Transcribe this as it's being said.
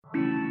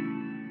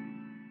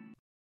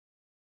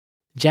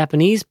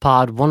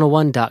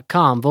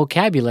JapanesePod101.com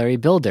Vocabulary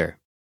Builder.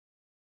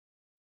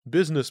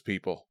 Business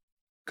people.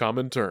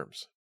 Common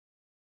terms.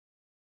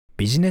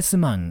 ビジネス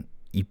マン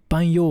一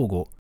般用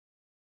語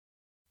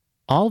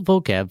All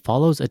vocab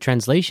follows a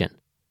translation.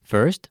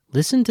 First,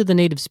 listen to the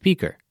native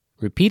speaker.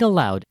 Repeat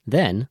aloud,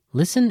 then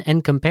listen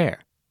and compare.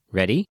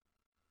 Ready?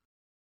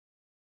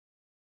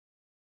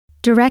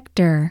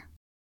 Director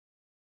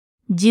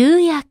重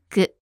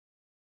役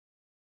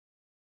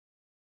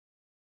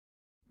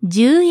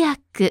重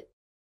役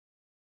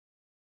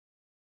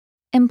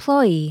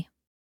Employee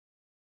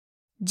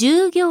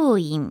従業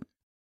員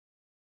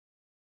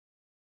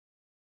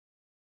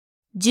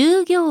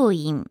従業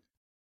員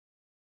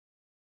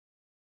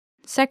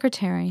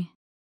Secretary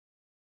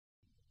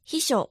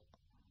秘書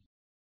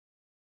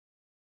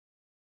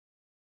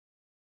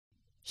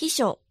秘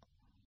書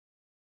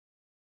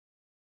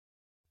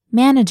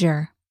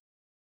Manager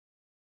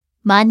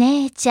マ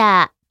ネージ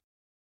ャー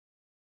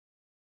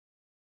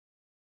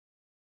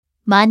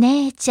マ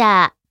ネージ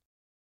ャー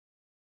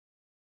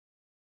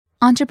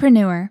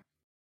Entrepreneur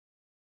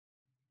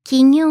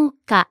起業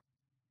家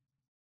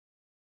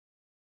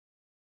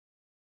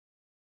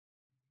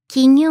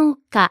起業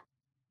家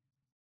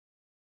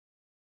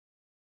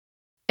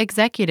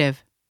Executive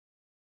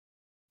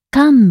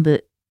幹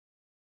部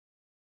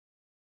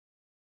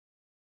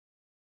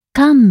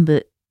幹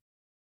部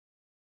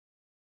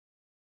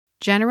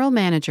General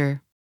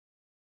Manager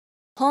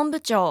本部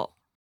長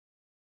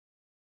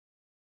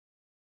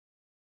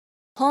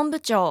本部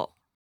長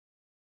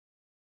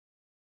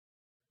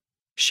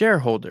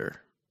Shareholder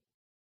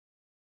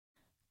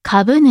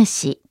株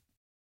主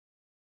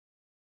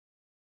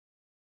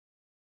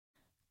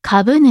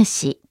株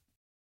主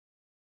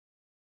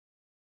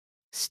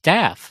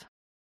Staff.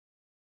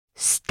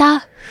 スタッ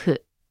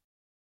フ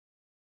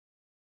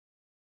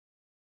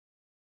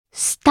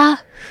スタッ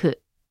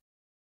フ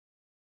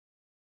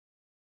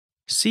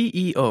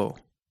CEO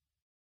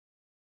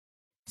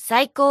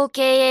最高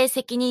経営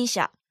責任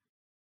者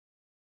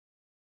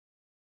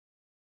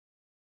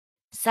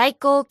最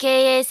高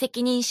経営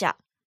責任者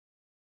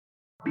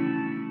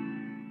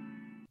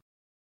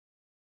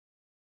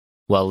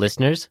Well,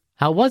 listeners,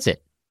 how was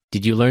it?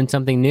 Did you learn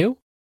something new?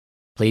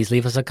 Please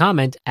leave us a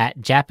comment at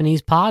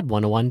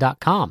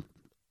JapanesePod101.com.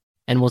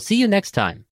 And we'll see you next time.